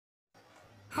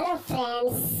Hello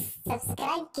friends,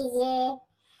 subscribe कीजिए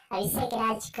अभिषेक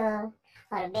राज को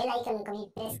और बेल आइकन को भी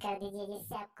प्रेस कर दीजिए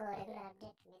जिससे आपको रेगुलर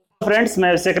अपडेट मिलता है। फ्रेंड्स, मैं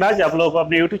अभिषेक राज आप लोगों को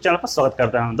अपने यूट्यूब चैनल पर स्वागत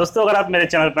करता हूं। दोस्तों, अगर आप मेरे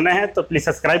चैनल पर नए हैं तो प्लीज़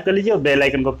सब्सक्राइब कर लीजिए और बेल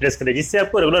आइकन को प्रेस कर लीजिए जिससे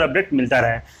आपको रेगुलर अपडेट मिलता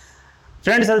रहे।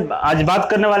 फ्रेंड्स, आज बात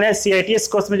करने वाले हैं CITS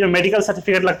कोर्स में जो मेडिकल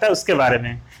सर्टिफिकेट लगता है उसके बारे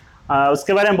में।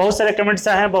 उसके बारे में बहुत सारे कमेंट्स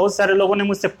आए हैं, बहुत सारे लोगों ने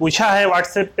मुझसे पूछा है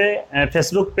व्हाट्सएप पे,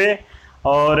 फेसबुक पे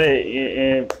और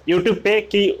यूट्यूब पे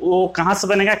कि वो कहाँ से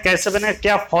बनेगा, कैसे बनेगा,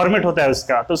 क्या फॉर्मेट होता है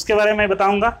उसका, तो उसके बारे में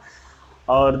बताऊंगा।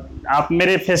 और आप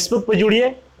मेरे फेसबुक पे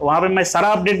जुड़िए, वहाँ पे मैं सारा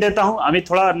अपडेट देता हूँ। अभी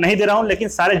थोड़ा नहीं दे रहा हूँ लेकिन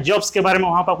सारे जॉब्स के बारे में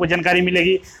वहाँ पर आपको जानकारी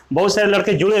मिलेगी। बहुत सारे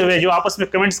लड़के जुड़े हुए हैं जो आपस में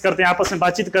कमेंट्स करते हैं, आपस में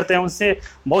बातचीत करते हैं, उनसे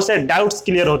बहुत सारे डाउट्स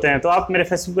क्लियर होते हैं। तो आप मेरे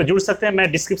फेसबुक पर जुड़ सकते हैं,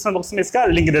 मैं डिस्क्रिप्शन बॉक्स में इसका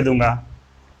लिंक दे दूंगा।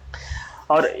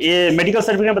 और ये मेडिकल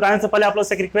सर्टिफिकेट बताने से पहले आप लोग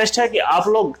से एक रिक्वेस्ट है कि आप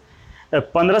लोग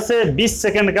 15 से 20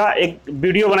 सेकंड का एक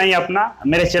वीडियो बनाइए अपना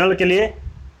मेरे चैनल के लिए।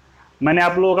 मैंने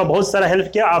आप लोगों का बहुत सारा हेल्प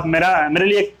किया, आप मेरे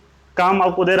लिए एक काम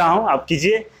आपको दे रहा हूँ, आप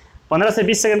कीजिए। 15 से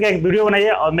 20 सेकंड का एक वीडियो बनाइए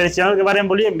और मेरे चैनल के बारे में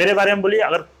बोलिए, मेरे बारे में बोलिए,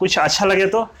 अगर कुछ अच्छा लगे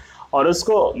तो, और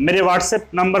उसको मेरे व्हाट्सएप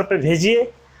नंबर पर भेजिए।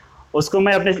 उसको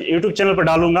मैं अपने यूट्यूब चैनल पर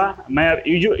डालूंगा। मैं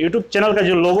यूट्यूब चैनल का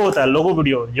जो लोगो होता है, लोगो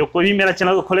वीडियो, जो कोई भी मेरा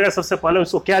चैनल को खोलेगा सबसे पहले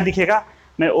उसको क्या दिखेगा,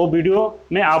 मैं वो वीडियो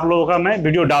में आप लोगों का मैं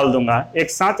वीडियो डाल दूंगा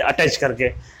एक साथ अटैच करके।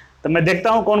 तो मैं देखता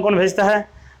हूँ कौन कौन भेजता है।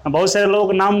 बहुत सारे लोगों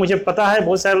का नाम मुझे पता है,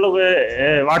 बहुत सारे लोग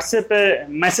व्हाट्सएप पे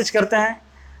मैसेज करते हैं।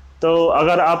 तो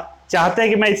अगर आप चाहते हैं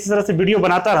कि मैं इसी तरह से वीडियो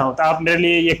बनाता रहूँ तो आप मेरे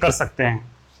लिए ये कर सकते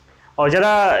हैं। और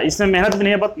ज़रा इसमें मेहनत भी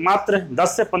नहीं है, बस मात्र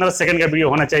 10 से 15 सेकंड का वीडियो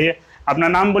होना चाहिए। अपना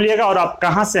नाम बोलिएगा और आप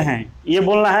कहाँ से हैं ये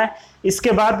बोलना है।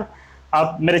 इसके बाद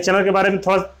आप मेरे चैनल के बारे में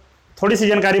थोड़ी सी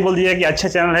जानकारी बोल दीजिए कि अच्छा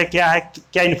चैनल है, क्या है,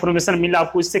 क्या इन्फॉर्मेशन मिला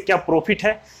आपको, इससे क्या प्रॉफिट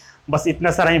है, बस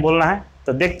इतना सारा ही बोलना है।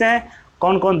 तो देखते हैं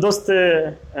कौन कौन दोस्त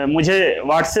मुझे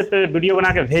व्हाट्सएप पे वीडियो बना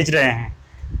के भेज रहे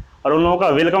हैं और उन लोगों का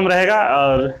वेलकम रहेगा।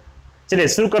 और चलिए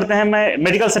शुरू करते हैं मैं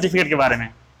मेडिकल सर्टिफिकेट के बारे में।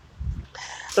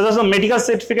 तो दोस्तों, मेडिकल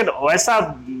सर्टिफिकेट वैसा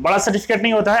बड़ा सर्टिफिकेट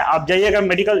नहीं होता है। आप जाइएगा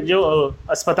मेडिकल जो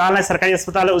अस्पताल है, सरकारी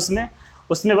अस्पताल है,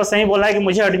 उसमें बस यही बोला है कि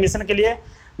मुझे एडमिशन के लिए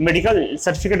मेडिकल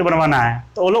सर्टिफिकेट बनवाना है,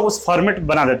 तो वो लोग उस फॉर्मेट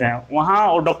बना देते हैं। वहाँ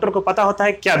और डॉक्टर को पता होता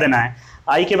है क्या देना है,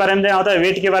 आई के बारे में देना होता है,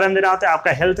 वेट के बारे में देना होता है,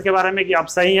 आपका हेल्थ के बारे में कि आप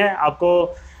सही हैं,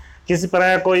 आपको किसी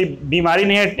तरह कोई बीमारी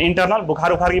नहीं है, इंटरनल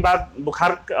बुखार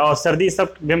और सर्दी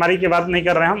सब बीमारी की बात नहीं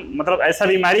कर रहे हैं हम, मतलब ऐसा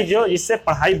बीमारी जो जिससे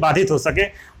पढ़ाई बाधित हो सके,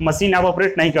 मशीन आप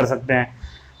ऑपरेट नहीं कर सकते हैं,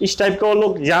 इस टाइप का वो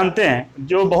लोग जानते हैं,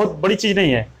 जो बहुत बड़ी चीज़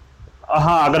नहीं है।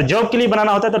 हाँ, अगर जॉब के लिए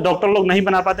बनाना होता है तो डॉक्टर लोग नहीं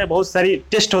बना पाते, बहुत सारी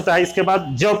टेस्ट होता है, इसके बाद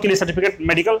जॉब के लिए सर्टिफिकेट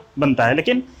मेडिकल बनता है।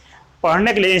 लेकिन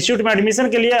पढ़ने के लिए, इंस्टीट्यूट में एडमिशन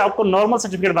के लिए आपको नॉर्मल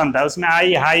सर्टिफिकेट बनता है। उसमें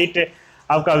हाइट,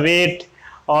 आपका वेट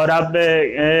और आप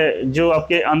जो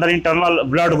आपके अंदर इंटरनल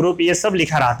ब्लड ग्रुप, ये सब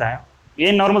लिखा रहता है।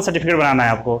 ये नॉर्मल सर्टिफिकेट बनाना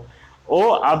है आपको। वो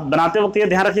आप बनाते वक्त ये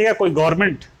ध्यान रखिएगा कोई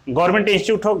गवर्नमेंट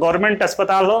इंस्टीट्यूट हो, गवर्नमेंट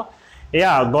अस्पताल हो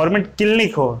या गवर्नमेंट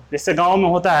क्लिनिक हो, जैसे गाँव में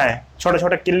होता है छोटा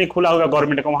छोटा क्लिनिक खुला होगा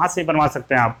गवर्नमेंट का, वहाँ से ही बनवा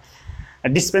सकते हैं आप,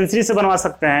 डिस्पेंसरी से बनवा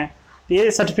सकते हैं। तो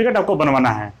ये सर्टिफिकेट आपको बनवाना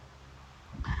है।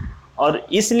 और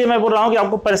इसलिए मैं बोल रहा हूँ कि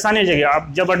आपको परेशानी हो जाएगी।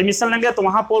 आप जब एडमिशन लेंगे तो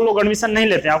वहाँ पर लोग एडमिशन नहीं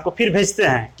लेते हैं, आपको फिर भेजते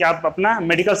हैं कि आप अपना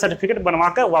मेडिकल सर्टिफिकेट बनवा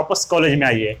कर वापस कॉलेज में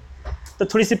आइए, तो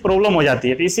थोड़ी सी प्रॉब्लम हो जाती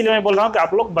है। तो इसीलिए मैं बोल रहा हूँ कि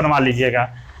आप लोग बनवा लीजिएगा।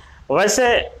 वैसे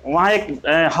वहाँ एक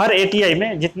हर ATI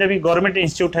में जितने भी गवर्नमेंट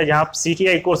इंस्टीट्यूट है जहाँ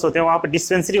CTI कोर्स होते हैं, वहाँ पर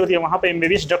डिस्पेंसरी होती है, वहाँ पर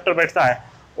MBBS डॉक्टर बैठता है,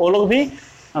 वो लोग भी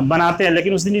बनाते हैं।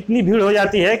 लेकिन उस दिन इतनी भीड़ हो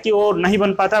जाती है कि वो नहीं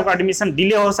बन पाता, आपका एडमिशन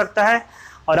डिले हो सकता है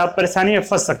और आप परेशानी में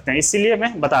फंस सकते हैं, इसीलिए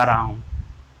मैं बता रहा हूँ।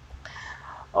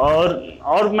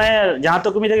 और मैं जहाँ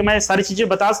तक उम्मीद है कि मैं सारी चीज़ें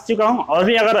बता चुका हूँ। और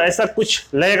भी अगर ऐसा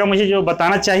कुछ लगेगा मुझे जो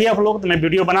बताना चाहिए आप लोग, तो मैं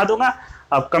वीडियो बना दूंगा।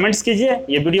 आप कमेंट्स कीजिए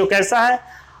ये वीडियो कैसा है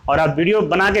और आप वीडियो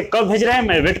बना के कब भेज रहे हैं,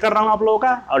 मैं वेट कर रहा हूँ आप लोगों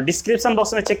का। और डिस्क्रिप्शन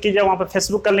बॉक्स में चेक कीजिए, वहाँ पर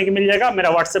फेसबुक का लिंक मिल जाएगा, मेरा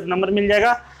व्हाट्सएप नंबर मिल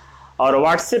जाएगा। और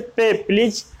व्हाट्सएप पे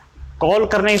प्लीज़ कॉल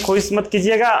करने की कोशिश मत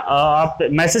कीजिएगा, आप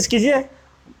मैसेज कीजिए,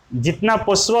 जितना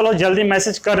पॉसिबल हो जल्दी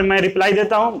मैसेज कर मैं रिप्लाई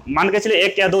देता हूँ। मान के चलिए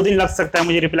 1 या 2 दिन लग सकता है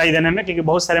मुझे रिप्लाई देने में, क्योंकि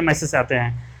बहुत सारे मैसेज आते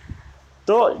हैं।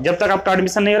 तो जब तक आपका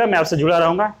एडमिशन नहीं हो रहा मैं आपसे जुड़ा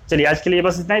रहूँगा। चलिए आज के लिए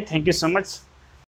बस इतना ही। Thank you so much.